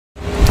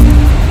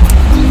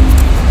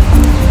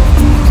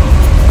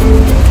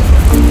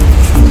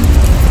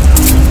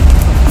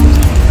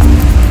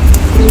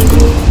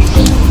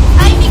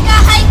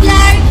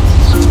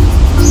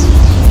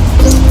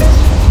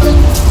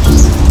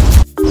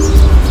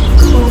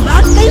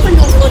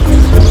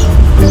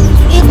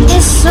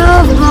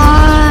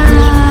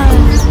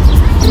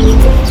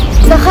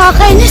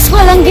Kainis,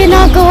 walang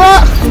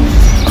ginagawa.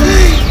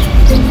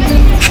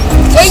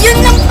 Eh, yun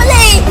lang pala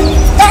eh.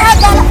 Tara,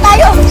 galak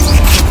tayo.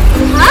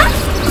 Ha?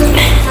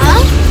 Ha?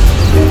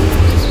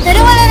 Pero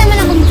wala naman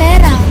akong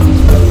pera.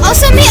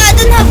 Also, me, I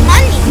don't have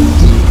money.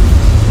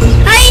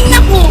 Ay,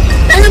 naku.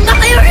 Ano ba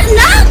kayo?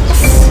 Relax.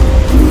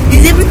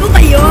 Isipin ko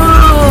kayo.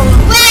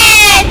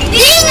 Wait!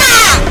 Di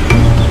nga!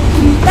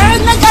 Tara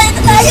na, galak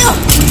tayo.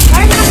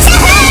 Tara na.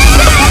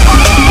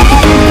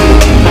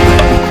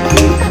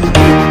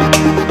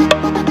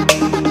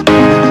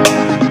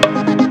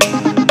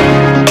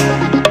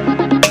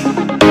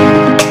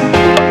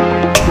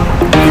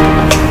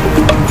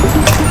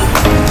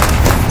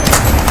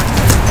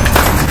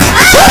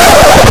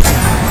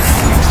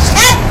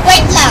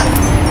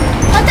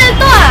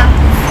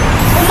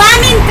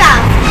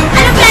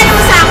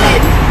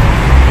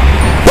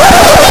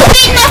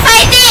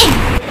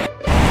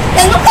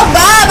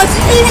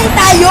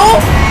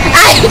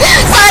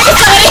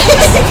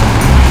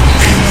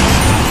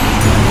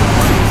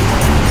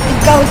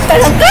 Ikaw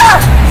talaga!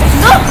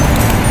 No!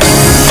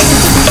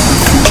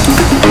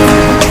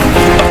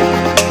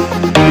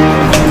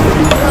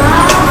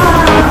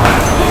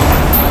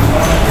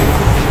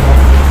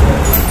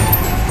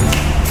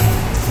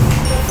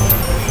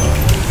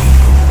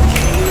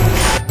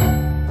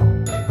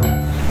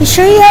 You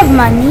sure you have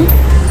money?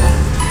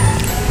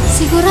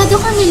 Sigurado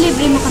kang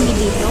libre mo kami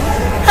dito?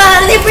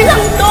 Ha! Libre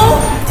lang to!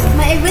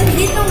 May event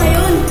dito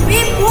ngayon.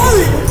 People!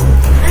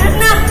 Anak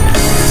na!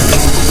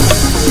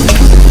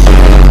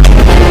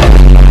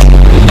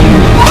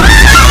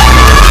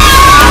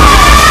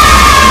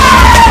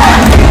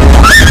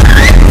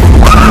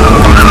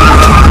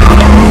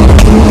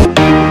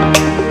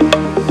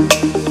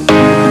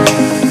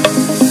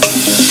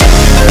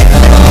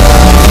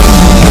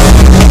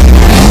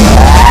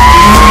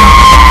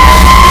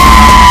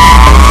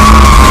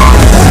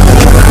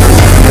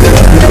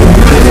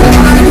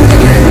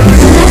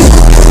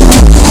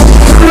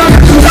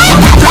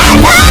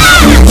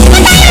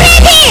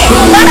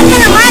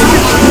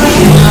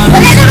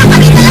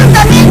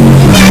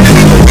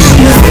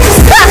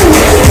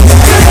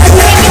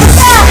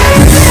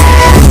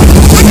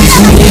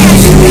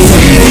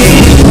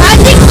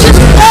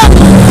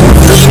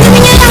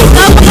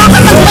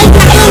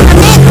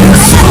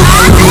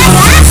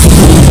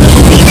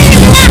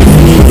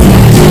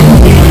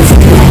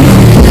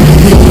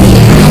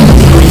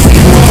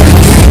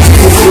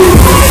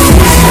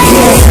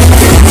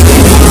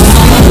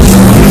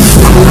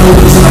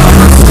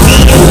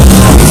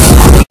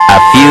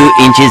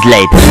 Inches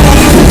later.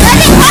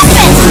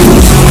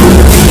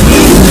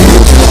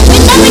 May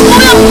daming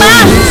kulang pa!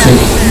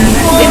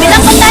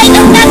 Bibilang pa tayo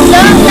ng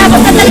tatlo, tapos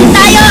tatalin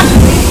tayo!